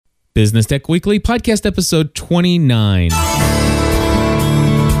Business Tech Weekly, podcast episode 29.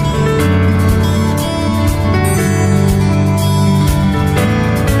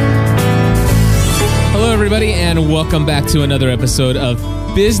 Hello, everybody, and welcome back to another episode of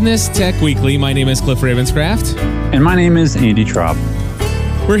Business Tech Weekly. My name is Cliff Ravenscraft. And my name is Andy Traub.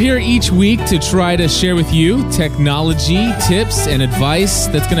 We're here each week to try to share with you technology, tips, and advice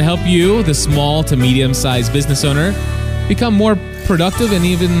that's going to help you, the small to medium-sized business owner, become more productive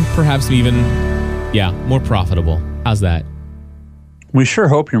and perhaps more profitable. How's that? We sure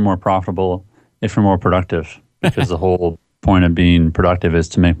hope you're more profitable if you're more productive, because the whole point of being productive is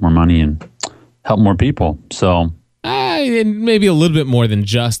to make more money and help more people. So, and maybe a little bit more than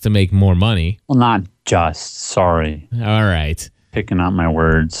just to make more money. Well, not just. Sorry. All right. Picking out my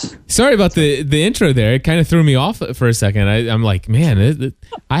words. Sorry about the intro there. It kind of threw me off for a second. I'm like, man,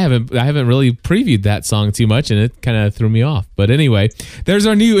 I haven't really previewed that song too much, and it kind of threw me off. But anyway, there's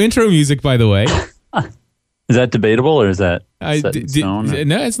our new intro music, by the way. Is that debatable, or is that set in stone?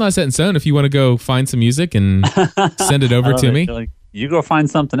 No, it's not set in stone. If you want to go find some music and send it over to me. Like, you go find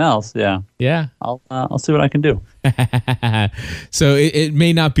something else. Yeah. Yeah. I'll see what I can do. So it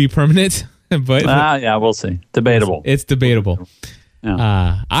may not be permanent. But yeah, we'll see. Debatable. It's debatable.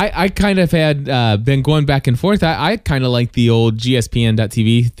 Yeah. I kind of had been going back and forth. I kind of like the old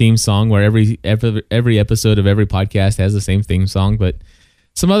GSPN.TV theme song, where every episode of every podcast has the same theme song. But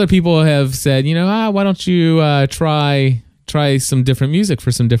some other people have said, why don't you try some different music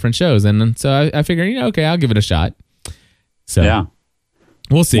for some different shows? And so I figured, okay, I'll give it a shot. So yeah,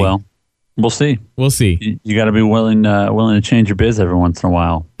 we'll see. Well, we'll see. We'll see. You got to be willing to change your biz every once in a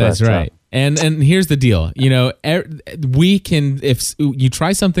while. That's right. And here's the deal, we can, if you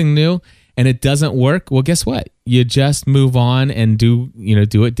try something new and it doesn't work, well, guess what? You just move on and do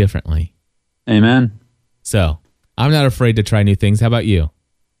it differently. Amen. So I'm not afraid to try new things. How about you?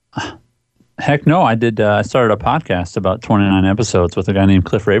 Heck no, I did. I started a podcast about 29 episodes with a guy named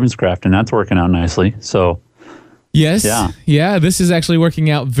Cliff Ravenscraft, and that's working out nicely. So yes. Yeah, this is actually working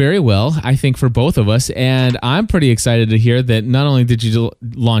out very well, I think, for both of us. And I'm pretty excited to hear that not only did you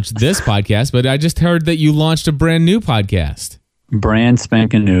launch this podcast, but I just heard that you launched a brand new podcast. Brand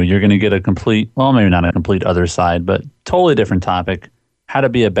spanking new. You're going to get a complete, well, maybe not a complete other side, but totally different topic, how to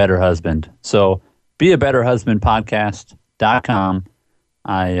be a better husband. So beabetterhusbandpodcast.com.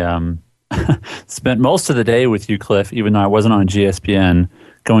 I spent most of the day with you, Cliff, even though I wasn't on GSPN,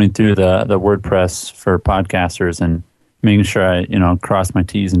 going through the WordPress for podcasters and making sure I, crossed my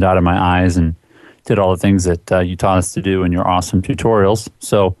T's and dotted my I's and did all the things that you taught us to do in your awesome tutorials.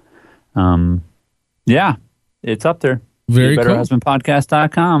 So, yeah, it's up there. Very cool.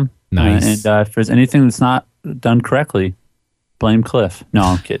 BetterHusbandPodcast.com. Nice. And if there's anything that's not done correctly, blame Cliff. No,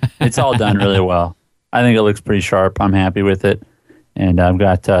 I'm kidding. It's all done really well. I think it looks pretty sharp. I'm happy with it. And I've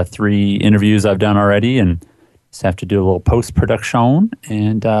got 3 interviews I've done already, and just have to do a little post-production,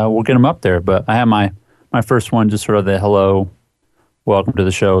 and we'll get them up there. But I have my first one, just sort of the hello, welcome to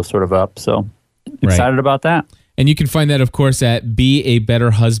the show sort of up. So excited about that. And you can find that, of course, at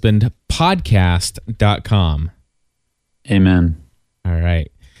beabetterhusbandpodcast.com. Amen. All right.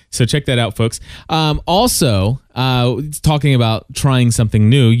 So check that out, folks. Also, talking about trying something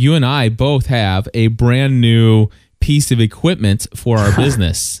new, you and I both have a brand new piece of equipment for our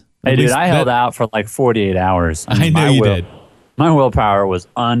business. Hey, dude, I held out for like 48 hours. I know you did. My willpower was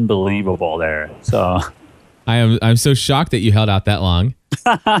unbelievable there. So I'm so shocked that you held out that long.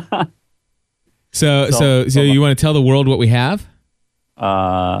 So you want to tell the world what we have?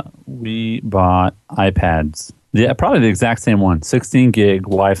 We bought iPads. Yeah, probably the exact same one. 16 gig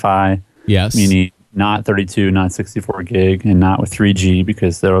Wi-Fi. Yes. Meaning not 32, not 64 gig, and not with 3G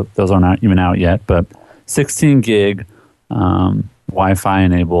because those aren't even out yet. But 16 gig Wi-Fi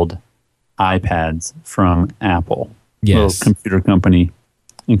enabled iPads from Apple, yes, little computer company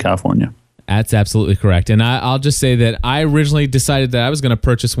in California. That's absolutely correct. And I'll just say that I originally decided that I was going to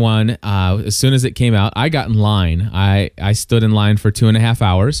purchase one as soon as it came out. I got in line. I stood in line for 2.5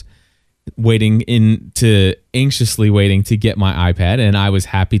 hours, anxiously waiting to get my iPad, and I was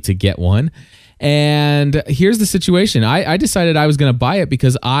happy to get one. And here's the situation. I decided I was going to buy it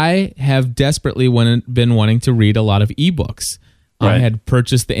because I have desperately been wanting to read a lot of ebooks. Right. I had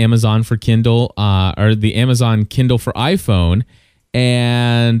purchased the Amazon for Kindle or the Amazon Kindle for iPhone,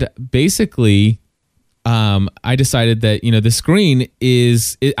 and basically I decided that the screen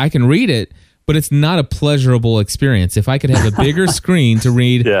I can read it, but it's not a pleasurable experience. If I could have a bigger screen to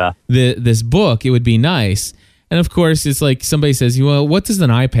read this book, it would be nice. And of course, it's like somebody says, well, what does an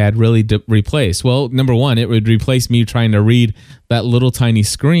iPad really replace? Well, number one, it would replace me trying to read that little tiny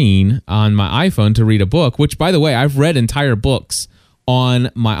screen on my iPhone to read a book, which, by the way, I've read entire books on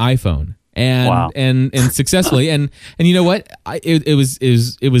my iPhone. And Wow. and successfully, and you know what, it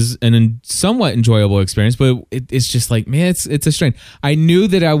was an somewhat enjoyable experience, but it's just like, man, it's a strain. I knew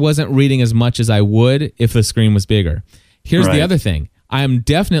that I wasn't reading as much as I would if the screen was bigger. Here's the other thing: I am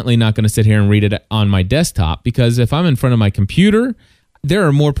definitely not going to sit here and read it on my desktop, because if I'm in front of my computer, there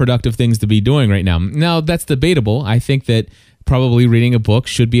are more productive things to be doing right now. Now, that's debatable. I think that probably reading a book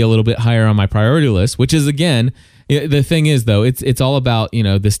should be a little bit higher on my priority list, which is, again, the thing is, though, it's all about,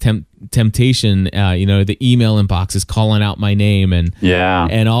 this temptation. The email inbox is calling out my name,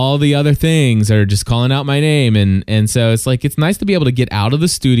 and all the other things are just calling out my name, and so it's like, it's nice to be able to get out of the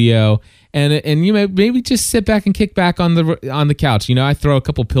studio and you maybe just sit back and kick back on the couch. I throw a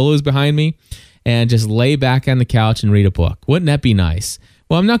couple pillows behind me and just lay back on the couch and read a book. Wouldn't that be nice?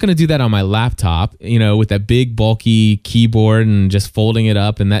 Well, I'm not going to do that on my laptop, with that big bulky keyboard and just folding it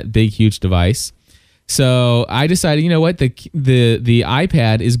up and that big huge device. So I decided, what, the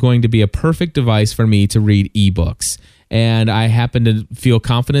iPad is going to be a perfect device for me to read ebooks. And I happened to feel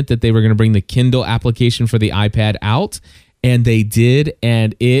confident that they were going to bring the Kindle application for the iPad out, and they did,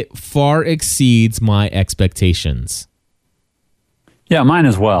 and it far exceeds my expectations. Yeah, mine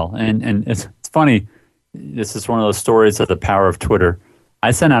as well. And it's funny. This is one of those stories of the power of Twitter.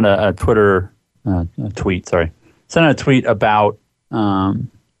 I sent out a tweet. Sent out a tweet about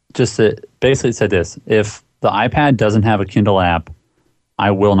it basically said this: if the iPad doesn't have a Kindle app, I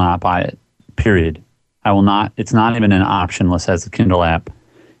will not buy it. Period. I will not. It's not even an option unless it has a Kindle app.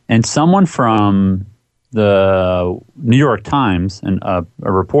 And someone from the New York Times, and a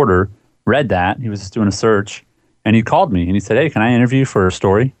reporter, read that. He was just doing a search, and he called me and he said, "Hey, can I interview you for a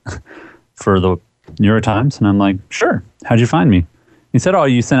story for the New York Times?" And I'm like, "Sure. How'd you find me?" He said, "Oh,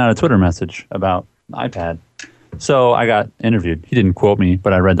 you sent out a Twitter message about the iPad." So I got interviewed. He didn't quote me,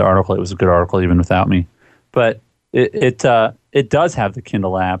 but I read the article. It was a good article even without me. But it does have the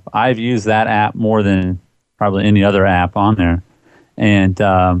Kindle app. I've used that app more than probably any other app on there. And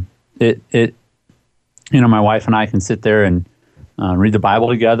my wife and I can sit there and read the Bible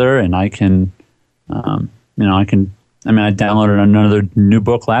together, and I downloaded another new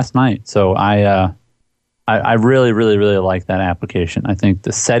book last night. So I really, really, really like that application. I think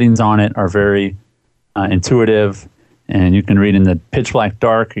the settings on it are very intuitive, and you can read in the pitch black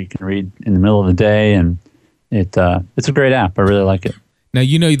dark, or you can read in the middle of the day, and it's a great app. I really like it. Now,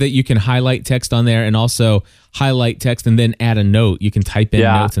 you know that you can highlight text on there, and also highlight text and then add a note. You can type in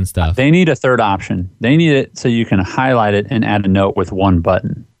notes and stuff. They need a third option. They need it so you can highlight it and add a note with one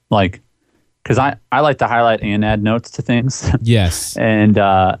button. Because I like to highlight and add notes to things. Yes. and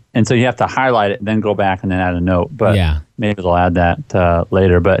so you have to highlight it, then go back and then add a note. But maybe they'll add that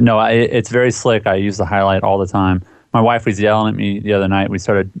later. But no, it's very slick. I use the highlight all the time. My wife was yelling at me the other night. We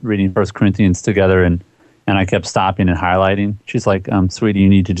started reading 1 Corinthians together, and I kept stopping and highlighting. She's like, "Sweetie, you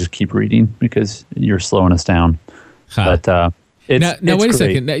need to just keep reading because you're slowing us down." Huh. But it's now wait a great.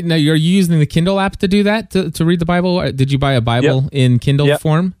 second. Now, are you using the Kindle app to do that, to read the Bible? Or did you buy a Bible in Kindle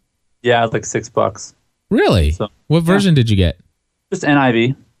form? Yeah, it's like $6. Really? So, what version did you get? Just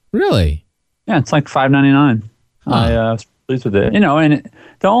NIV. Really? Yeah, it's like $5.99. Huh. I was pleased with it. And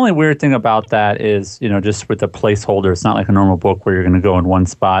the only weird thing about that is, just with the placeholder, it's not like a normal book where you're going to go in one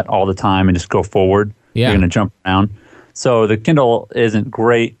spot all the time and just go forward. Yeah. You're going to jump around. So the Kindle isn't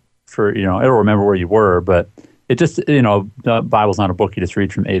great for, it'll remember where you were, but it just, the Bible's not a book you just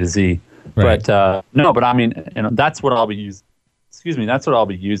read from A to Z. Right. But I mean, that's what I'll be using. Excuse me. That's what I'll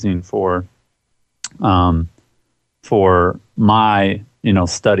be using for my,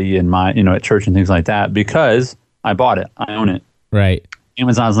 study and my, at church and things like that, because I bought it. I own it. Right.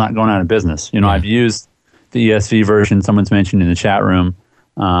 Amazon's not going out of business. I've used the ESV version someone's mentioned in the chat room.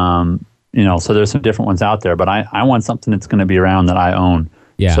 So there's some different ones out there, but I want something that's going to be around that I own.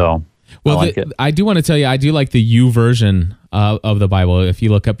 Yeah. So well, I like it. I do want to tell you, I do like the U version of the Bible. If you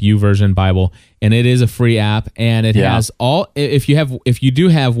look up U version Bible, and it is a free app, and it has all. If you do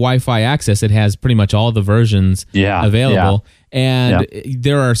have Wi-Fi access, it has pretty much all the versions available. And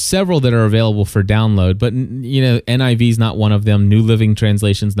there are several that are available for download, but NIV is not one of them. New Living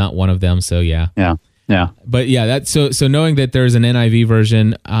Translation's not one of them. So yeah. But yeah, that's so knowing that there's an NIV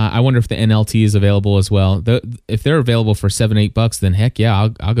version, I wonder if the NLT is available as well. If they're available for $7-8, then heck yeah,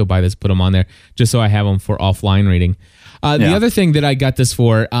 I'll go buy this, put them on there just so I have them for offline reading. The other thing that I got this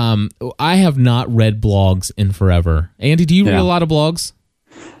for, I have not read blogs in forever. Andy, do you read a lot of blogs?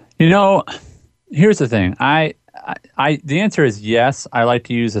 Here's the thing. The answer is yes. I like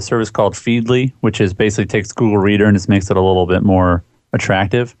to use a service called Feedly, which is basically takes Google Reader and just makes it a little bit more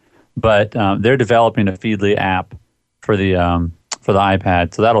attractive. But they're developing a Feedly app for the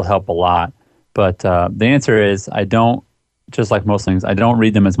iPad, so that'll help a lot. But the answer is I don't just like most things, I don't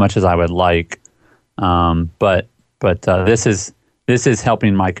read them as much as I would like. But this is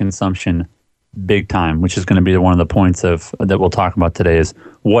helping my consumption big time, which is going to be one of the points of that we'll talk about today. Is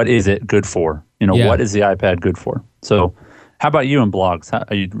what is it good for? What is the iPad good for? So, how about you in blogs?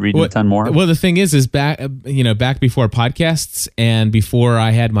 Are you reading a ton more? Well, the thing is back before podcasts and before I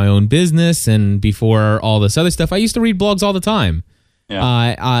had my own business and before all this other stuff, I used to read blogs all the time.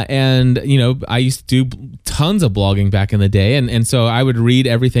 Yeah. And I used to do tons of blogging back in the day, and so I would read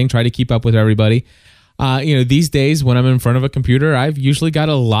everything, try to keep up with everybody. These days when I'm in front of a computer, I've usually got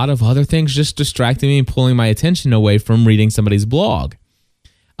a lot of other things just distracting me and pulling my attention away from reading somebody's blog.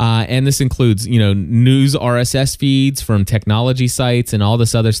 And this includes, news RSS feeds from technology sites and all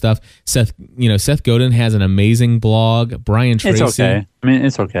this other stuff. Seth Godin has an amazing blog. Brian Tracy. It's okay. I mean,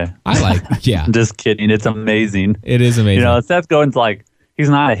 it's okay. Yeah. Just kidding. It's amazing. It is amazing. Seth Godin's like, he's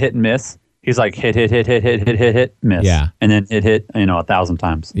not a hit and miss. He's like hit, miss. Yeah. And then hit, 1,000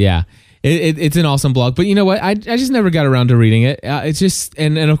 times. Yeah. It's an awesome blog, but you know what? I just never got around to reading it. It's just,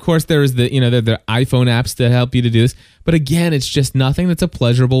 and of course there's the iPhone apps that help you to do this. But again, it's just nothing that's a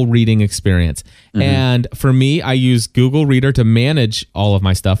pleasurable reading experience. Mm-hmm. And for me, I use Google Reader to manage all of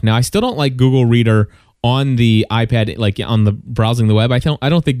my stuff. Now, I still don't like Google Reader on the iPad, like on the browsing the web. I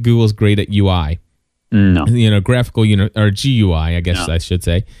don't think Google's great at UI. No. Graphical or GUI, I guess I should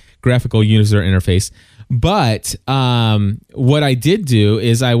say, graphical user interface. But what I did do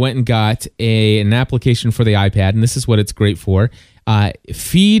is I went and got an application for the iPad, and this is what it's great for.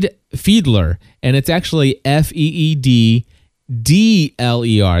 Feedler, and it's actually FEEDDLER.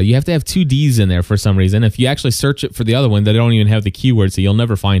 You have to have two D's in there for some reason. If you actually search it for the other one, they don't even have the keyword, so you'll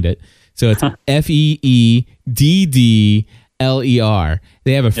never find it. So it's FEEDDLER.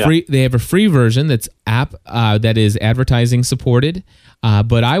 They have a free version that is advertising supported.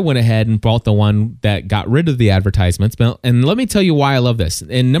 But I went ahead and bought the one that got rid of the advertisements. And let me tell you why I love this.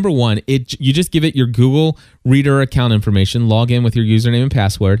 And number one, you just give it your Google Reader account information, log in with your username and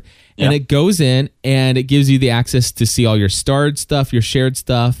password, and it goes in and it gives you the access to see all your starred stuff, your shared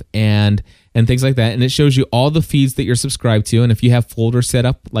stuff, and things like that. And it shows you all the feeds that you're subscribed to. And if you have folders set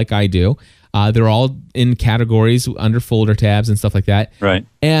up like I do, they're all in categories under folder tabs and stuff like that. Right.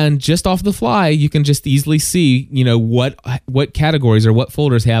 And just off the fly, you can just easily see, what categories or what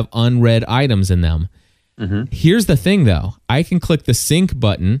folders have unread items in them. Mm-hmm. Here's the thing, though. I can click the sync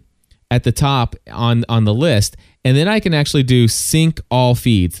button at the top on the list, and then I can actually do sync all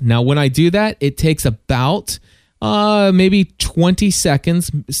feeds. Now, when I do that, it takes about maybe 20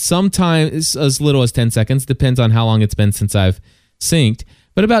 seconds, sometimes as little as 10 seconds, depends on how long it's been since I've synced.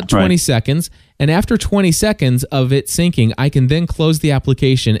 But about 20 seconds. And after 20 seconds of it syncing, I can then close the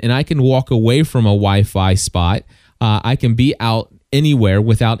application and I can walk away from a Wi-Fi spot. I can be out anywhere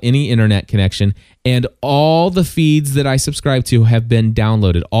without any internet connection. And all the feeds that I subscribe to have been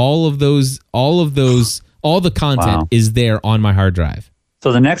downloaded. All the content is there on my hard drive.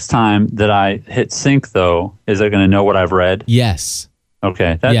 So the next time that I hit sync, though, is it going to know what I've read? Yes.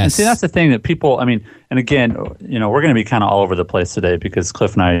 Okay. Yes. See, that's the thing that people, and again, we're going to be kind of all over the place today because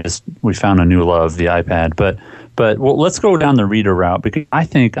Cliff and I we found a new love, the iPad. But let's go down the reader route, because I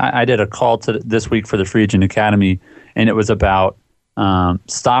think I did a call this week for the Free Agent Academy, and it was about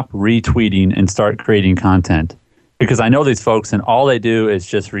stop retweeting and start creating content. Because I know these folks, and all they do is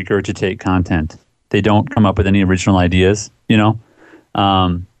just regurgitate content. They don't come up with any original ideas, and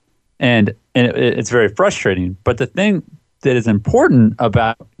it's very frustrating. But the thing that is important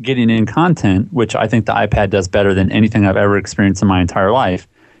about getting in content, which I think the iPad does better than anything I've ever experienced in my entire life,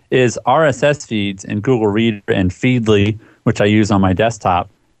 is RSS feeds and Google Reader and Feedly, which I use on my desktop.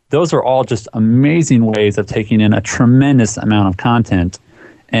 Those are all just amazing ways of taking in a tremendous amount of content.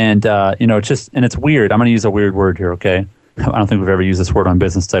 And, and it's weird. I'm going to use a weird word here, okay? I don't think we've ever used this word on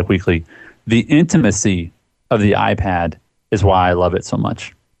Business Tech Weekly. The intimacy of the iPad is why I love it so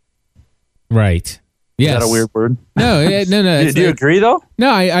much. Right. Yes. Is that a weird word? No. Do you agree, though? No,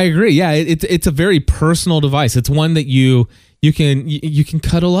 I agree. Yeah, it's a very personal device. It's one that you can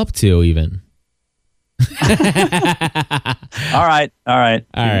cuddle up to even. All right.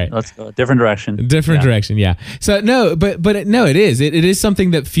 Let's go different direction. Direction. Yeah. So it is. It is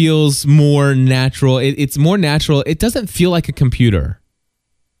something that feels more natural. It's more natural. It doesn't feel like a computer.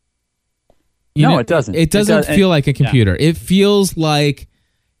 It doesn't. It doesn't feel like a computer. Yeah.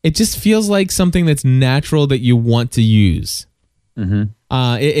 It just feels like something that's natural that you want to use. Mm-hmm.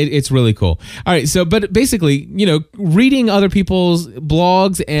 It's really cool. All right. So, but basically, reading other people's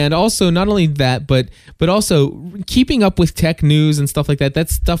blogs, and also not only that, but also keeping up with tech news and stuff like that.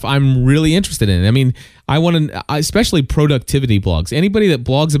 That's stuff I'm really interested in. I mean, I want to, especially productivity blogs. Anybody that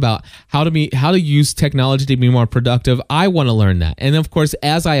blogs about how to use technology to be more productive, I want to learn that. And of course,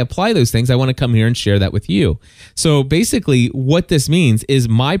 as I apply those things, I want to come here and share that with you. So basically, what this means is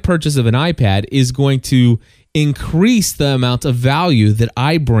my purchase of an iPad is going to increase the amount of value that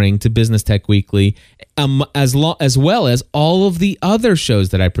I bring to Business Tech Weekly, as well as all of the other shows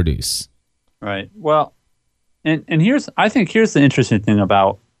that I produce. Right. Well, and I think here's the interesting thing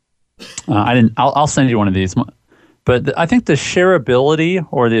about I'll send you one of these, but I think the shareability,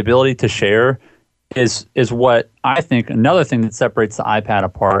 or the ability to share, is what I think another thing that separates the iPad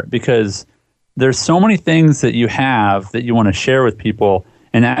apart, because there's so many things that you have that you want to share with people.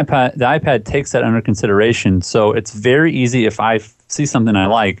 And the iPad takes that under consideration. So it's very easy, if I see something I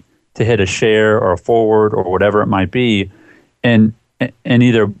like, to hit a share or a forward or whatever it might be, and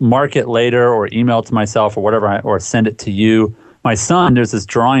either mark it later or email it to myself or whatever, or send it to you. My son, there's this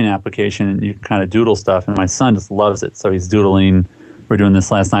drawing application, and you can kind of doodle stuff, and my son just loves it. So he's doodling. We're doing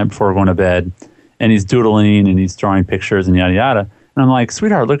this last night before we're going to bed, and he's doodling and he's drawing pictures and yada yada. And I'm like,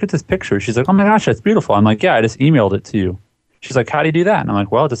 sweetheart, look at this picture. She's like, oh my gosh, that's beautiful. I'm like, yeah, I just emailed it to you. She's like, how do you do that? And I'm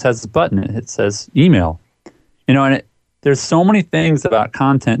like, well, it just has this button. It says email. And there's so many things about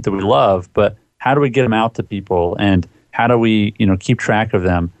content that we love, but how do we get them out to people? And how do we, keep track of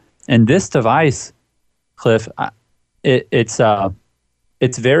them? And this device, Cliff, it's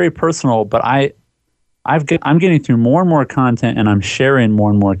very personal, but I'm getting through more and more content, and I'm sharing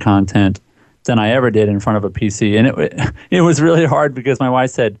more and more content than I ever did in front of a PC. And it was really hard, because my wife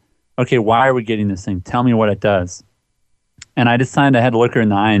said, okay, why are we getting this thing? Tell me what it does. And I decided I had to look her in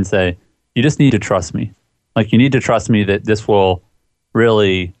the eye and say, you just need to trust me. Like, you need to trust me that this will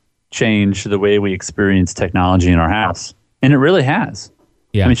really change the way we experience technology in our house. And it really has.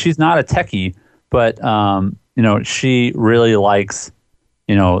 Yeah. I mean, she's not a techie, but, she really likes,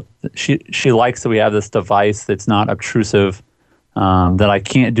 she likes that we have this device that's not obtrusive, that I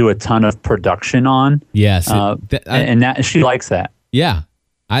can't do a ton of production on. Yes. And she likes that. Yeah.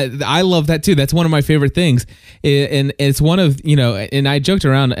 I love that too. That's one of my favorite things, and it's one of And I joked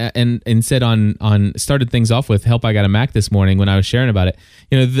around and said started things off with help. I got a Mac this morning when I was sharing about it.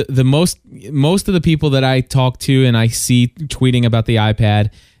 The most of the people that I talk to and I see tweeting about the iPad,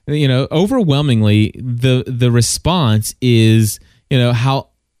 overwhelmingly the response is how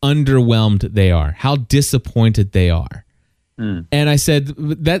underwhelmed they are, how disappointed they are, and I said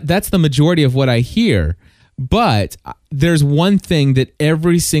that's the majority of what I hear. But there's one thing that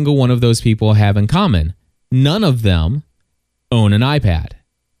every single one of those people have in common. None of them own an iPad.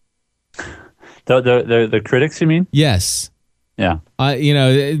 The critics, you mean? Yes. Yeah. I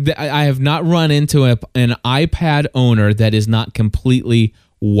have not run into an iPad owner that is not completely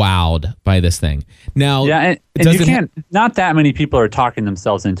wowed by this thing. Now, yeah, and you can't. Not that many people are talking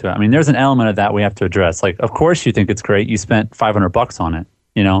themselves into it. I mean, there's an element of that we have to address. Like, of course, you think it's great. You spent $500 on it.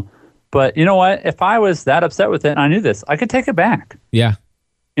 But you know what? If I was that upset with it and I knew this, I could take it back. Yeah.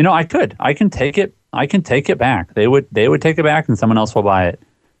 I could. I can take it back. They would take it back, and someone else will buy it.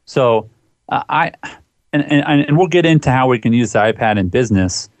 So and we'll get into how we can use the iPad in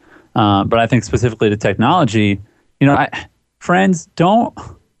business. But I think specifically to technology, friends, don't.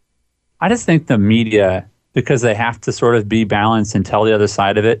 I just think the media, because they have to sort of be balanced and tell the other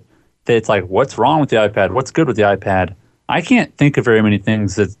side of it, that it's like, what's wrong with the iPad? What's good with the iPad? I can't think of very many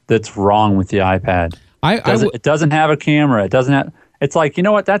things that's wrong with the iPad. It doesn't have a camera. It doesn't have. It's like,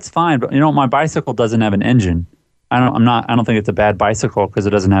 what? That's fine, but my bicycle doesn't have an engine. I don't think it's a bad bicycle because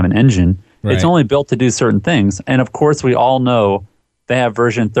it doesn't have an engine. Right. It's only built to do certain things. And of course, we all know they have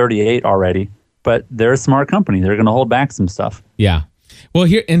version 38 already. But they're a smart company. They're going to hold back some stuff. Yeah. Well,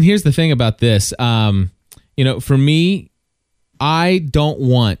 here's the thing about this. For me, I don't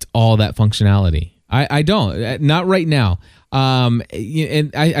want all that functionality. I don't. Not right now.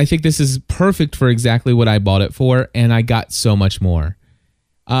 And I think this is perfect for exactly what I bought it for, and I got so much more.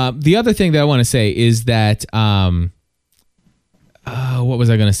 The other thing that I want to say is that what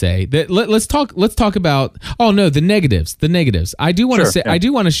was I going to say? Let's talk about. Oh no, the negatives. The negatives. I do want to say. Yeah. I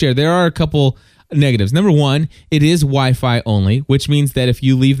do want to share. There are a couple negatives. Number one, it is Wi-Fi only, which means that if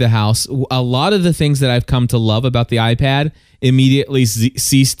you leave the house, a lot of the things that I've come to love about the iPad immediately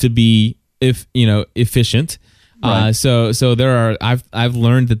cease to be efficient. Right. So there are. I've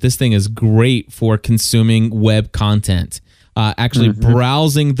learned that this thing is great for consuming web content. Actually,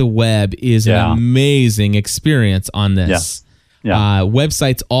 browsing the web is an amazing experience on this. Yeah.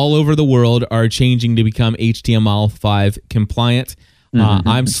 Websites all over the world are changing to become HTML5 compliant.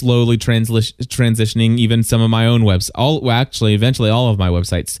 I'm slowly transitioning even some of my own eventually all of my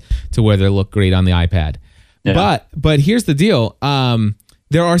websites to where they look great on the iPad. Yeah. But here's the deal.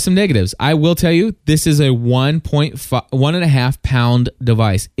 There are some negatives. I will tell you, this is a 1.5 pound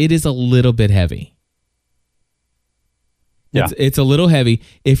device. It is a little bit heavy. Yeah. It's a little heavy.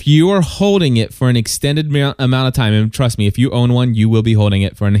 If you are holding it for an extended amount of time, and trust me, if you own one, you will be holding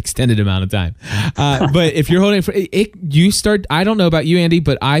it for an extended amount of time. But if you're holding it for you start. I don't know about you, Andy,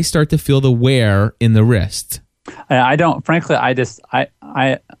 but I start to feel the wear in the wrist. I don't. Frankly, I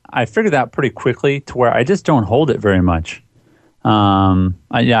figured that pretty quickly to where I just don't hold it very much. I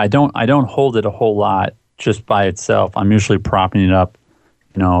don't hold it a whole lot just by itself. I'm usually propping it up,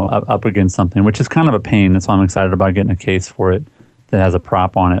 up against something, which is kind of a pain. That's why I'm excited about getting a case for it that has a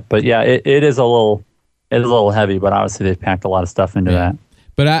prop on it. But yeah, it is a little heavy, but obviously they've packed a lot of stuff into that.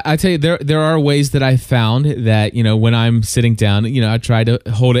 But I tell you, there are ways that I found that, when I'm sitting down, I try to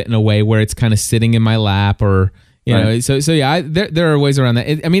hold it in a way where it's kind of sitting in my lap or, so yeah, there are ways around that.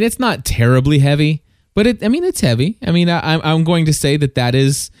 It's not terribly heavy, but it's heavy. I'm going to say that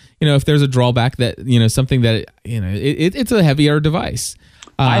is, if there's a drawback that, something that, it's a heavier device.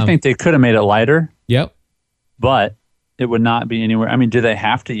 I think they could have made it lighter. Yep. But it would not be anywhere. Do they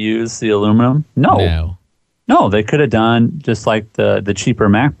have to use the aluminum? No, they could have done just like the cheaper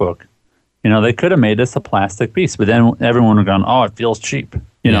MacBook. They could have made this a plastic piece, but then everyone would have gone, oh, it feels cheap,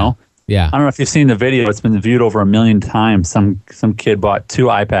 know? Yeah. I don't know if you've seen the video. It's been viewed over 1 million times. Some kid bought 2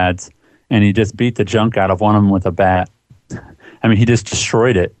 iPads, and he just beat the junk out of one of them with a bat. He just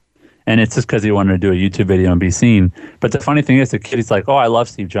destroyed it. And it's just because he wanted to do a YouTube video and be seen. But the funny thing is, the kid, he's like, oh, I love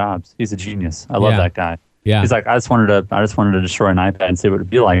Steve Jobs. He's a genius. I love that guy. Yeah. He's like, I just wanted to destroy an iPad and see what it'd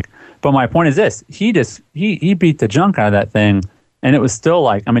be like. But my point is this: he beat the junk out of that thing, and it was still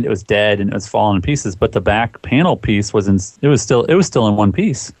like, it was dead and it was falling to pieces. But the back panel piece was still in one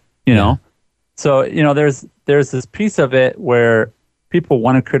piece. You know, so there's this piece of it where people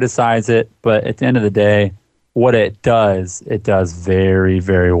want to criticize it, but at the end of the day, what it does very,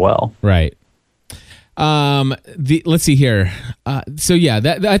 very well. Right. Let's see here. So yeah,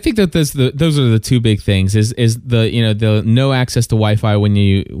 I think that those are the two big things. Is the no access to Wi-Fi when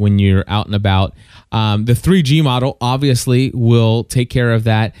you're out and about. The 3G model obviously will take care of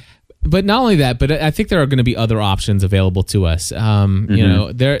that. But not only that, but I think there are going to be other options available to us.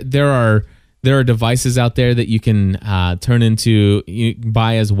 There are devices out there that you can turn into,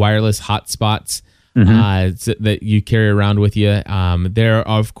 buy as wireless hotspots. That you carry around with you. There,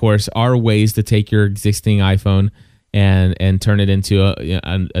 of course, are ways to take your existing iPhone and turn it into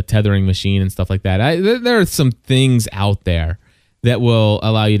a tethering machine and stuff like that. There are some things out there that will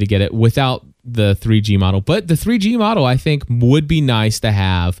allow you to get it without the 3G model. But the 3G model, I think, would be nice to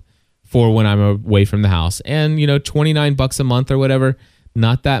have for when I'm away from the house. And, $29 a month or whatever,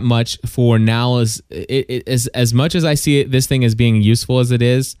 not that much for now. As much as I see it, this thing as being useful as it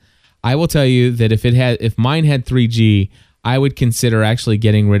is, I will tell you that if mine had 3G, I would consider actually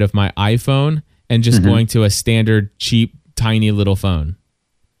getting rid of my iPhone and just going to a standard, cheap, tiny little phone.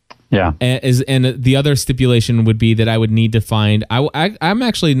 Yeah. And the other stipulation would be that I would need to find. I'm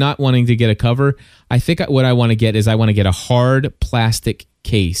actually not wanting to get a cover. I think what I want to get is a hard plastic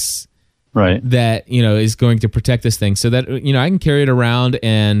case. Right. That is going to protect this thing, so that I can carry it around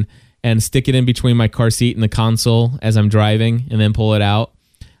and stick it in between my car seat and the console as I'm driving, and then pull it out.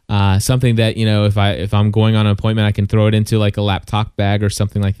 Something that, if I'm going on an appointment, I can throw it into like a laptop bag or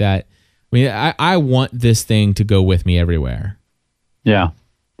something like that. I want this thing to go with me everywhere. Yeah.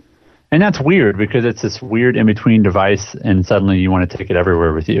 And that's weird because it's this weird in-between device, and suddenly you want to take it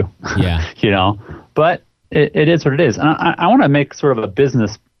everywhere with you. Yeah. But it is what it is. And I want to make sort of a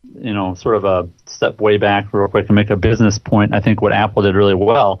business, sort of a step way back real quick and make a business point. I think what Apple did really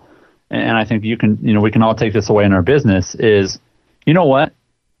well, and I think we can all take this away in our business is, you know what?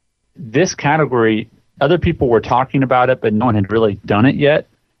 This category, other people were talking about it, but no one had really done it yet.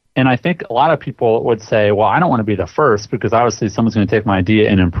 And I think a lot of people would say, well, I don't want to be the first because obviously someone's going to take my idea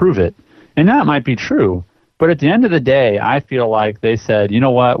and improve it. And that might be true. But at the end of the day, I feel like they said, you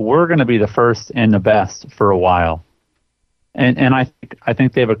know what, we're going to be the first and the best for a while. And I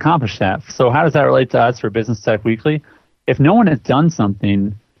think they've accomplished that. So how does that relate to us for Business Tech Weekly? If no one has done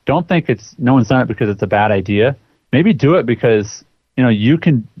something, don't think no one's done it because it's a bad idea. Maybe do it because you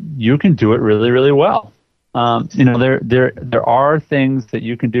can do it really, really well. There are things that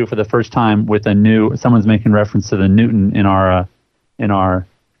you can do for the first time with someone's making reference to the Newton in our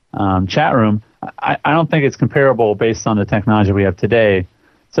chat room. I don't think it's comparable based on the technology we have today.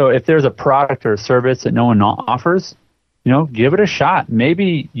 So if there's a product or a service that no one offers, give it a shot.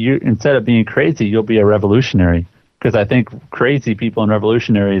 Maybe instead of being crazy, you'll be a revolutionary. because I think crazy people and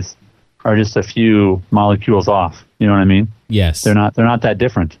revolutionaries are just a few molecules off. You know what I mean? Yes. They're not that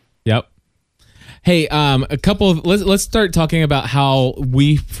different. Yep. Hey, a couple of let's start talking about how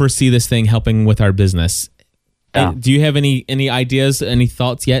we foresee this thing helping with our business. Yeah. Do you have any ideas, any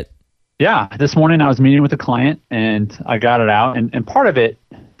thoughts yet? Yeah. This morning I was meeting with a client and I got it out. And part of it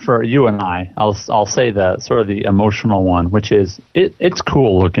for you and I'll say the sort of the emotional one, which is it's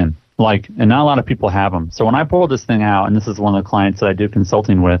cool looking. Like, and not a lot of people have them. So when I pulled this thing out, and this is one of the clients that I do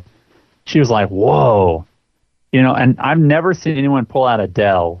consulting with, she was like, whoa, and I've never seen anyone pull out a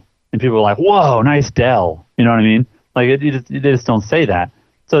Dell and people are like, whoa, nice Dell. You know what I mean? Like, they just don't say that.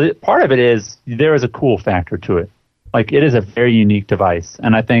 So part of it is there is a cool factor to it. Like, it is a very unique device.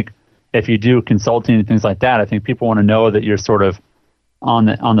 And I think if you do consulting and things like that, I think people want to know that you're sort of on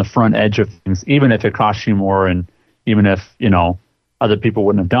the front edge of things, even if it costs you more and even if, other people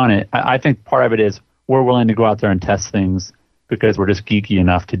wouldn't have done it. I think part of it is we're willing to go out there and test things because we're just geeky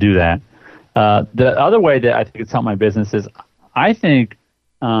enough to do that. The other way that I think it's helped my business is I think,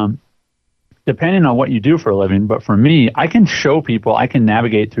 depending on what you do for a living, but for me, I can show people, I can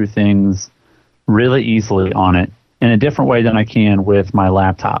navigate through things really easily on it in a different way than I can with my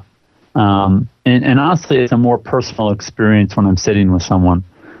laptop. And honestly, it's a more personal experience when I'm sitting with someone.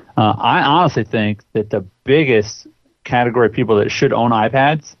 I honestly think that the biggest category of people that should own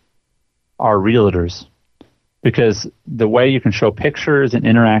iPads are realtors, because the way you can show pictures and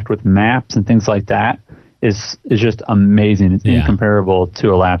interact with maps and things like that is just amazing. It's incomparable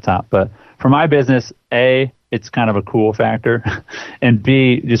to a laptop. But for my business, A, it's kind of a cool factor, and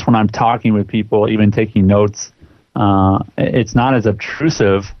B, just when I'm talking with people, even taking notes, it's not as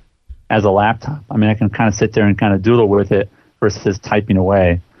obtrusive as a laptop. I mean, I can kind of sit there and kind of doodle with it versus typing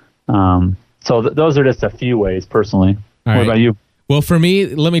away. So those are just a few ways personally. All what right. about you? Well, for me,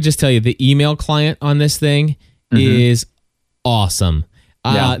 let me just tell you, the email client on this thing is awesome.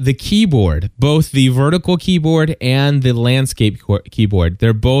 The keyboard, both the vertical keyboard and the landscape keyboard,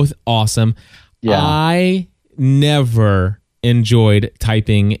 they're both awesome. Yeah. I never enjoyed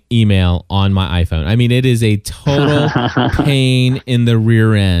typing email on my iPhone. I mean, it is a total pain in the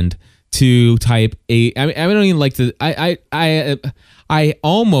rear end to type I don't even like to. I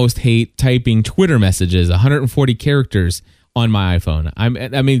almost hate typing Twitter messages, 140 characters on my iPhone.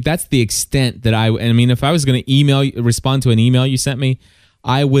 I mean, that's the extent that I mean, if I was going to respond to an email you sent me,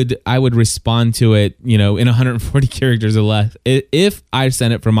 I would respond to it, in 140 characters or less if I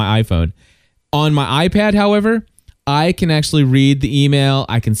sent it from my iPhone. On my iPad, however, I can actually read the email.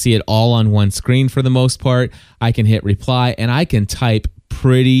 I can see it all on one screen for the most part. I can hit reply, and I can type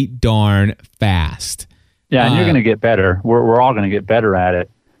pretty darn fast. Yeah, and you're going to get better. We're all going to get better at it.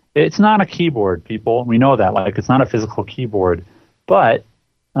 It's not a keyboard, people. We know that. Like, it's not a physical keyboard, but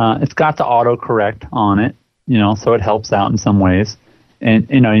it's got the autocorrect on it, so it helps out in some ways. And,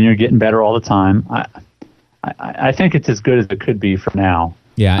 and you're getting better all the time. I think it's as good as it could be for now.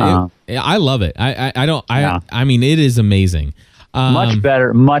 Yeah, I love it. I mean, it is amazing. Much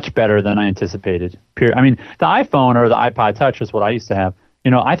better than I anticipated. I mean, the iPhone or the iPod Touch is what I used to have.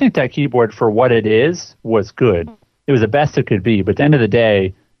 I think that keyboard for what it is was good. It was the best it could be. But at the end of the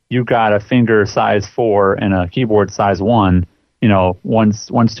day, you got a finger size 4 and a keyboard size 1.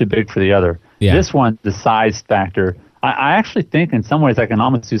 One's too big for the other. Yeah. This one, the size factor, I actually think in some ways I can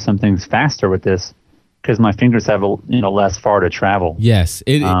almost do some things faster with this because my fingers have less far to travel. Yes,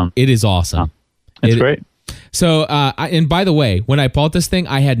 it is awesome. It's great. So, and by the way, when I bought this thing,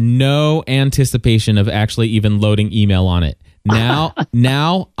 I had no anticipation of actually even loading email on it.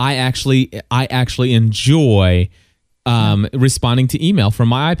 Now I actually enjoy responding to email from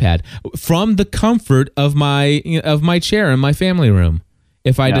my iPad from the comfort of my chair in my family room,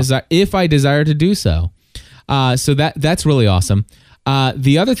 if I desire to do so. So that's really awesome.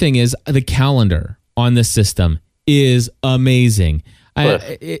 The other thing is the calendar on this system is amazing.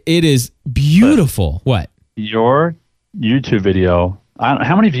 It is beautiful. Cliff, what? Your YouTube video.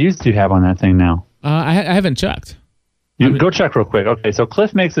 How many views do you have on that thing now? I haven't checked. Go check real quick. Okay, so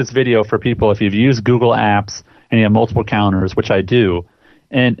Cliff makes this video for people if you've used Google Apps and you have multiple calendars, which I do.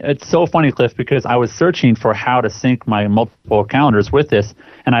 And it's so funny, Cliff, because I was searching for how to sync my multiple calendars with this,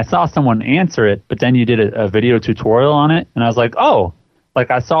 and I saw someone answer it, but then you did a video tutorial on it, and I was like, oh, like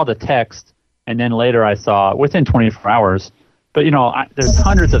I saw the text, and then later I saw, within 24 hours, but there's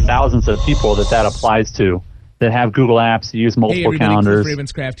hundreds of thousands of people that applies to that have Google Apps, use multiple calendars. Cliff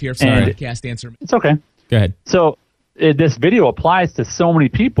Ravenscraft here. Sorry, cast answer. It's okay. Go ahead. So this video applies to so many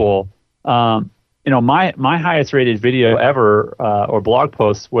people. My highest rated video ever or blog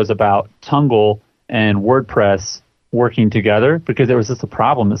post was about Tungle and WordPress working together because there was just a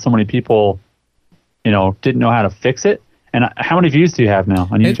problem that so many people didn't know how to fix it. And how many views do you have now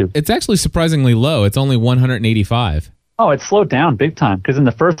on YouTube? It's actually surprisingly low. It's only 185. Oh, it slowed down big time because in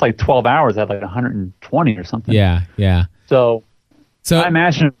the first 12 hours, I had 120 or something. Yeah. So I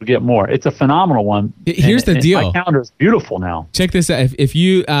imagine it would get more. It's a phenomenal one. Here's the deal. My calendar is beautiful now. Check this out. If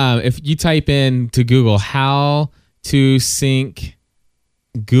you type in to Google how to sync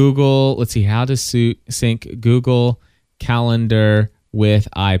Google, let's see, how to sync Google Calendar with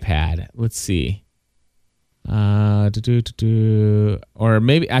iPad. Let's see. Or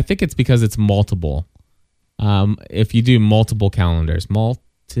maybe I think it's because it's multiple. If you do multiple calendars, calendars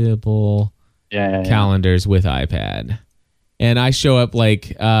with iPad. And I show up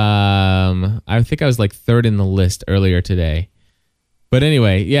I think I was third in the list earlier today. But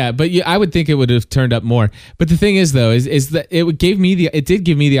anyway, I would think it would have turned up more. But the thing is, though, is that it did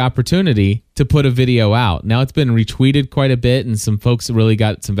give me the opportunity to put a video out. Now it's been retweeted quite a bit, and some folks really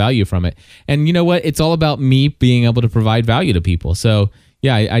got some value from it. And you know what? It's all about me being able to provide value to people. So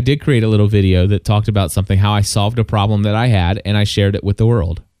yeah, I did create a little video that talked about something, how I solved a problem that I had, and I shared it with the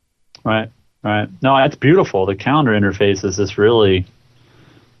world. Right. No, that's beautiful. The calendar interface is just really,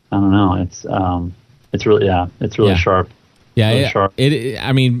 I don't know. It's really sharp. Yeah, really sharp.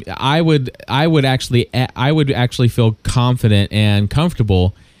 I would actually feel confident and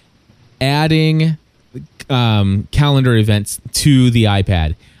comfortable adding calendar events to the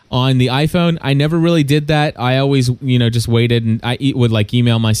iPad. On the iPhone, I never really did that. I always, just waited, and I would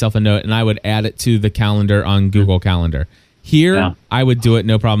email myself a note, and I would add it to the calendar on Google Calendar. Here, I would do it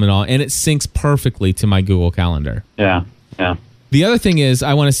no problem at all, and it syncs perfectly to my Google Calendar. Yeah. The other thing is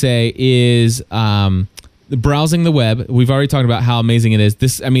browsing the web. We've already talked about how amazing it is.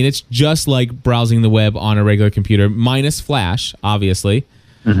 It's just like browsing the web on a regular computer, minus Flash, obviously.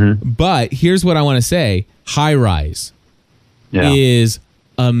 Mm-hmm. But here's what I want to say: Hi-Rise is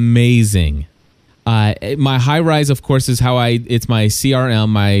amazing. My Hi-Rise, of course, is it's my CRM,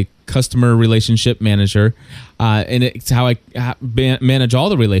 my customer relationship manager, and it's how I manage all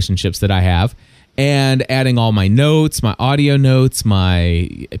the relationships that I have, and adding all my notes, my audio notes, my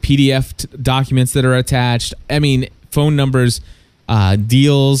PDF documents that are attached. Phone numbers,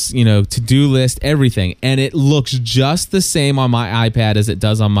 deals, to-do list, everything. And it looks just the same on my iPad as it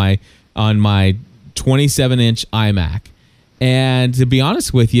does on my 27-inch iMac. And to be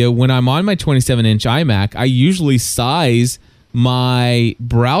honest with you, when I'm on my 27-inch iMac, I usually size my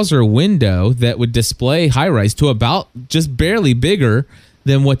browser window that would display Hi-Rise to about just barely bigger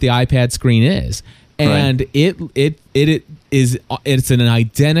than what the iPad screen is. And it's an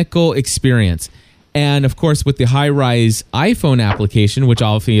identical experience. And of course, with the Hi-Rise iPhone application, which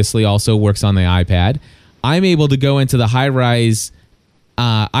obviously also works on the iPad, I'm able to go into the Hi-Rise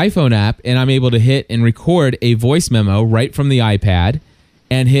iPhone app, and I'm able to hit and record a voice memo right from the iPad,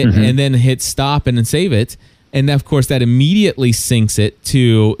 and then hit stop and then save it. And of course, that immediately syncs it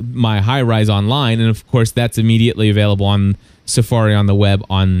to my Hi-Rise online, and of course, that's immediately available on Safari on the web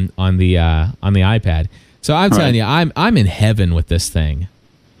on the iPad. So I'm telling you, I'm in heaven with this thing.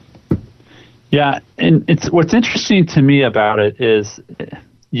 Yeah, and it's what's interesting to me about it is,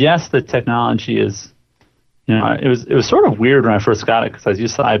 yes, the technology is, it was sort of weird when I first got it because I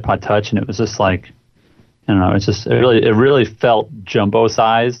used the iPod Touch, and it was just it really felt jumbo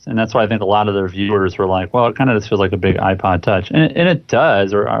sized, and that's why I think a lot of their viewers were like, well, it kind of just feels like a big iPod Touch, and it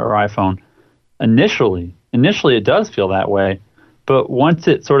does, or iPhone. Initially it does feel that way, but once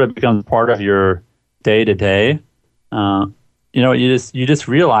it sort of becomes part of your day to day, you just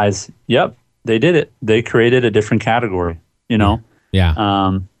realize, yep, they did it. They created a different category,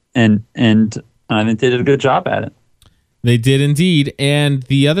 Yeah. And I think they did a good job at it. They did indeed. And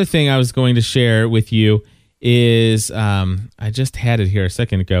the other thing I was going to share with you is, I just had it here a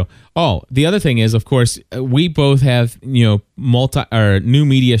second ago. Oh, the other thing is, of course, we both have, new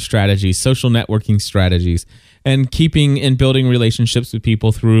media strategies, social networking strategies, and keeping and building relationships with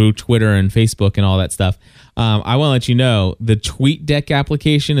people through Twitter and Facebook and all that stuff. I want to let you know the TweetDeck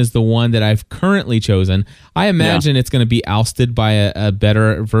application is the one that I've currently chosen. I imagine it's going to be ousted by a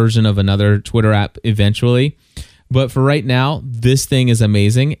better version of another Twitter app eventually. But for right now, this thing is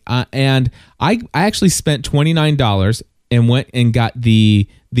amazing. And I actually spent $29 and went and got the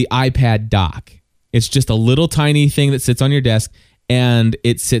iPad dock. It's just a little tiny thing that sits on your desk, and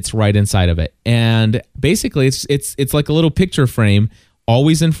it sits right inside of it. And basically, it's like a little picture frame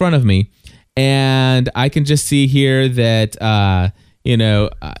always in front of me. And I can just see here that,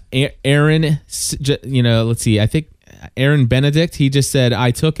 Aaron, let's see, I think Aaron Benedict, he just said,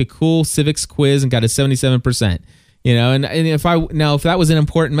 I took a cool civics quiz and got a 77%. And if that was an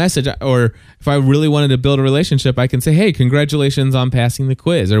important message, or if I really wanted to build a relationship, I can say, hey, congratulations on passing the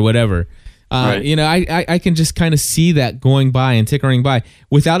quiz or whatever. Right. I can just kind of see that going by and tickering by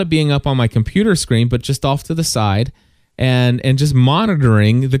without it being up on my computer screen, but just off to the side and just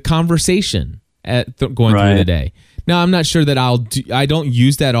monitoring the conversation going through the day. Now, I'm not sure that I don't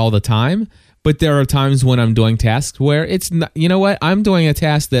use that all the time, but there are times when I'm doing tasks where it's not, you know what? I'm doing a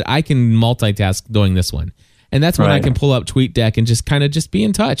task that I can multitask doing this one. And that's when I can pull up TweetDeck and just kind of just be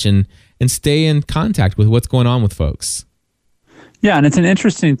in touch and stay in contact with what's going on with folks. Yeah, and it's an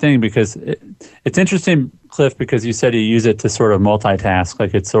interesting thing because it's interesting, Cliff, because you said you use it to sort of multitask,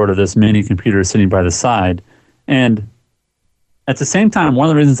 like it's sort of this mini computer sitting by the side. And at the same time, one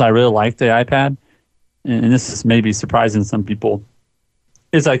of the reasons I really like the iPad, and this is maybe surprising to some people,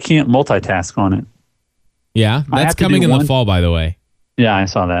 is I can't multitask on it. Yeah, that's coming in the fall, by the way. Yeah, I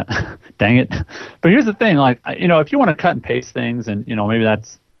saw that. Dang it. But here's the thing, like, if you want to cut and paste things and, maybe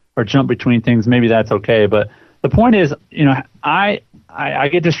that's, or jump between things, maybe that's okay. But the point is, I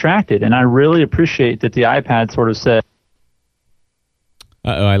get distracted, and I really appreciate that the iPad sort of said.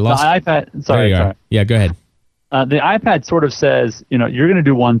 I lost. The iPad. Sorry. Yeah, go ahead. The iPad sort of says, you're going to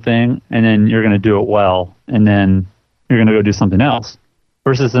do one thing, and then you're going to do it well, and then you're going to go do something else.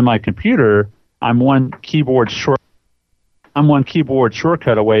 Versus in my computer, I'm one keyboard shortcut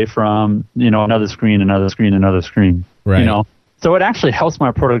away from another screen. Right. So it actually helps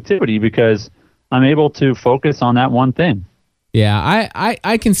my productivity because I'm able to focus on that one thing. Yeah,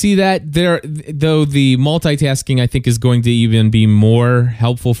 I can see that there, though the multitasking I think is going to even be more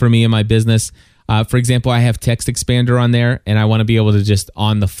helpful for me in my business. For example, I have Text Expander on there, and I want to be able to just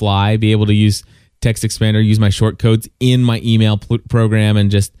on the fly be able to use Text Expander, use my shortcodes in my email program, and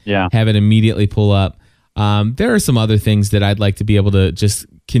just have it immediately pull up. There are some other things that I'd like to be able to just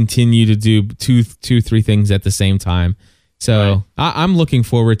continue to do two, three things at the same time. So I'm looking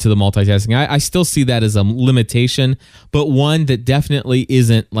forward to the multitasking. I still see that as a limitation, but one that definitely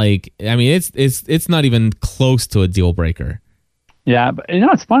isn't like, I mean, it's not even close to a deal breaker. Yeah, but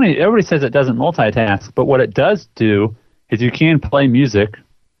it's funny. Everybody says it doesn't multitask, but what it does do is you can play music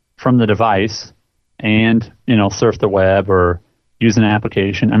from the device and, surf the web or use an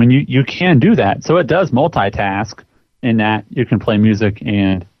application. I mean, you can do that. So it does multitask in that you can play music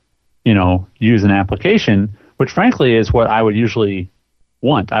and, use an application, which frankly is what I would usually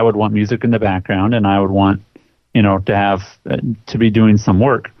want. I would want music in the background, and I would want, to have to be doing some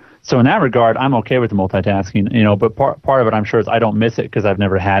work. So in that regard, I'm okay with the multitasking, but part of it I'm sure is I don't miss it because I've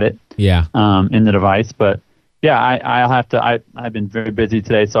never had it in the device. But yeah, I'll have to, I've been very busy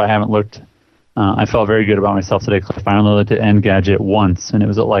today, so I haven't looked. I felt very good about myself today. I finally looked at Engadget once, and it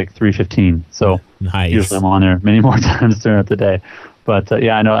was at like 3:15. So nice. Usually I'm on there many more times during the day. But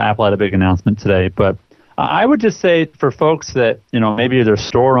I know Apple had a big announcement today. But I would just say for folks that, maybe they're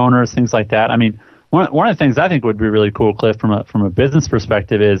store owners, things like that. I mean, one of the things I think would be really cool, Cliff, from a business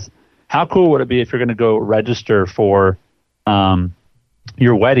perspective is how cool would it be if you're going to go register for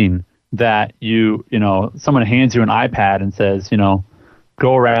your wedding that someone hands you an iPad and says,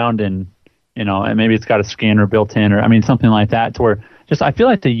 go around and maybe it's got a scanner built in or something like that to where just I feel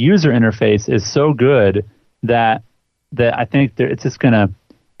like the user interface is so good that I think it's just going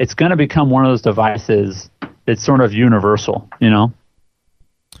to become one of those devices that's sort of universal,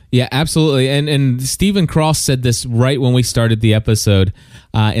 Yeah, absolutely. And Stephen Cross said this right when we started the episode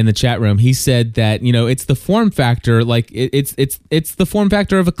in the chat room. He said that, it's the form factor, like it's the form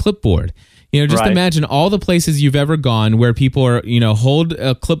factor of a clipboard. Just imagine all the places you've ever gone where people are, hold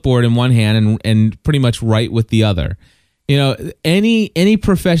a clipboard in one hand and pretty much write with the other. Any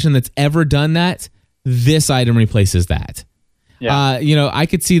profession that's ever done that, this item replaces that. Yeah. I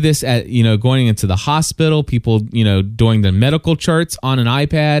could see this at, going into the hospital, people, doing the medical charts on an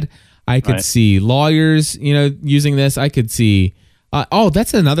iPad. I could see lawyers, using this. I could see,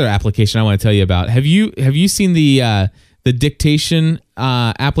 that's another application I want to tell you about. Have you seen the dictation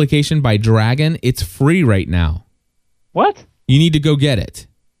application by Dragon? It's free right now. What? You need to go get it.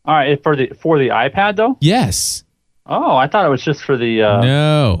 All right, for the iPad though? Yes. Oh, I thought it was just for the.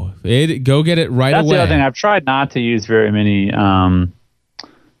 No, go get it right away. That's the other thing. I've tried not to use very many. I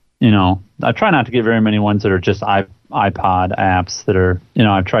try not to get very many ones that are just iPod apps that are.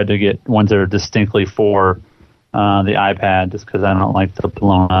 I've tried to get ones that are distinctly for the iPad, just because I don't like to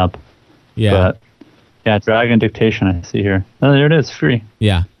blow up. Yeah. But yeah, Dragon Dictation. I see here. Oh, there it is, free.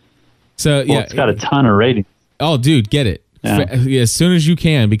 Yeah. So it's got a ton of ratings. Oh, dude, get it. Yeah. As soon as you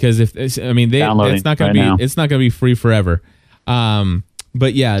can, because it's not going to be free forever.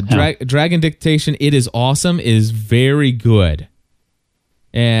 But yeah, Dragon Dictation, it is awesome. It is very good,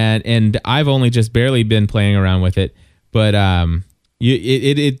 and I've only just barely been playing around with it, but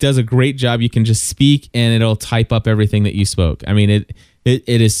it does a great job. You can just speak and it'll type up everything that you spoke. It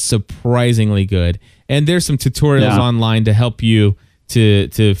is surprisingly good. And there's some tutorials online to help you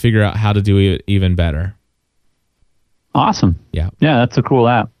to figure out how to do it even better. Awesome. Yeah. Yeah, that's a cool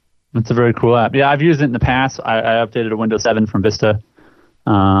app. That's a very cool app. Yeah, I've used it in the past. I updated to Windows 7 from Vista,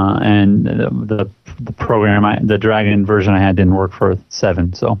 and the program, the Dragon version I had didn't work for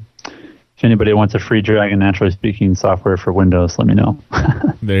 7. So if anybody wants a free Dragon naturally speaking software for Windows, let me know.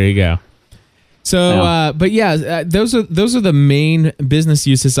 There you go. So, but yeah, those are the main business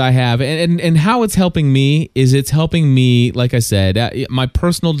uses I have, and how it's helping me is it's helping me, like I said, my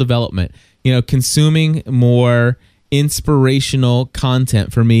personal development. Consuming more inspirational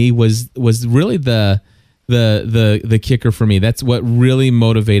content for me was really the kicker for me. That's what really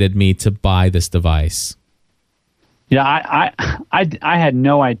motivated me to buy this device. Yeah, I had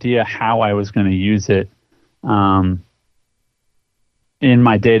no idea how I was going to use it in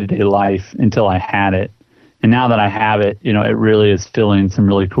my day-to-day life until I had it. And now that I have it, it really is filling some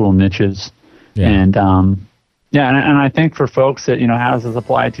really cool niches. Yeah. And and I think for folks that, how does this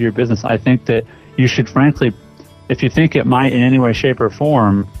apply to your business? I think that you should, frankly, if you think it might in any way, shape, or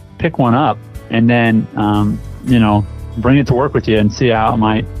form, pick one up and then, bring it to work with you and see how it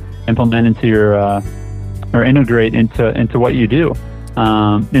might implement into your, or integrate into what you do.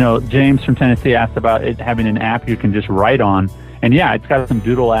 James from Tennessee asked about it having an app you can just write on. And yeah, it's got some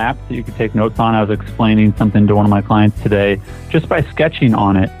doodle apps that you can take notes on. I was explaining something to one of my clients today just by sketching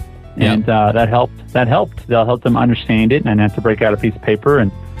on it. And that helped. They'll help them understand it and have to break out a piece of paper.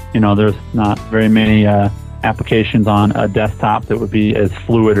 And, there's not very many applications on a desktop that would be as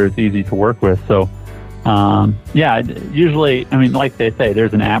fluid or as easy to work with. So, usually, like they say,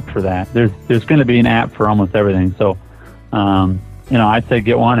 there's an app for that. There's going to be an app for almost everything. So, I'd say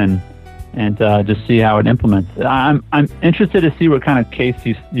get one and just see how it implements. I'm interested to see what kind of case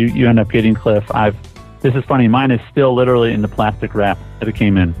you end up getting, Cliff. This is funny. Mine is still literally in the plastic wrap that it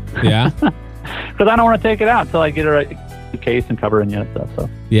came in. Yeah. Because I don't want to take it out until I get the case and cover and stuff. So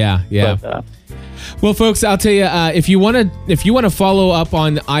yeah. But, well, folks, I'll tell you, if you want to follow up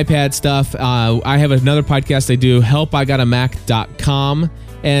on iPad stuff, I have another podcast I do, helpigotamac.com,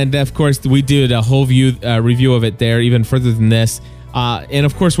 and of course we did a whole review of it there, even further than this. And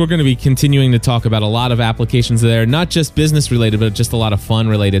of course, we're going to be continuing to talk about a lot of applications there, not just business related, but just a lot of fun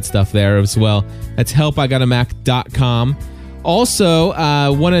related stuff there as well. That's helpigotamac.com. Also, I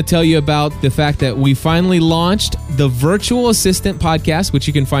want to tell you about the fact that we finally launched the Virtual Assistant Podcast, which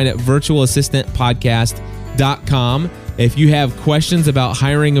you can find at virtualassistantpodcast.com. If you have questions about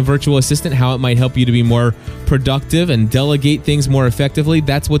hiring a virtual assistant, how it might help you to be more productive and delegate things more effectively,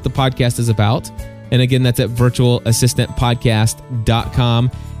 that's what the podcast is about. And again, that's at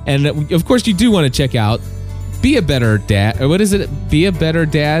virtualassistantpodcast.com. And of course, you do want to check out Be a Better Dad. What is it? Be a Better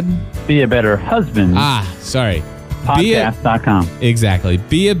Dad? Be a Better Husband. Sorry. Podcast.com. Exactly.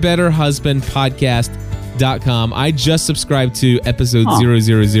 Be a Better Husband Podcast.com. I just subscribed to episode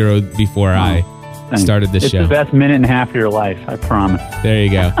 000 before I started this show. It's the best minute and a half of your life, I promise. There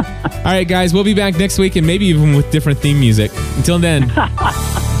you go. All right, guys, we'll be back next week and maybe even with different theme music. Until then,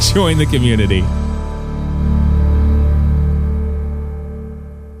 join the community.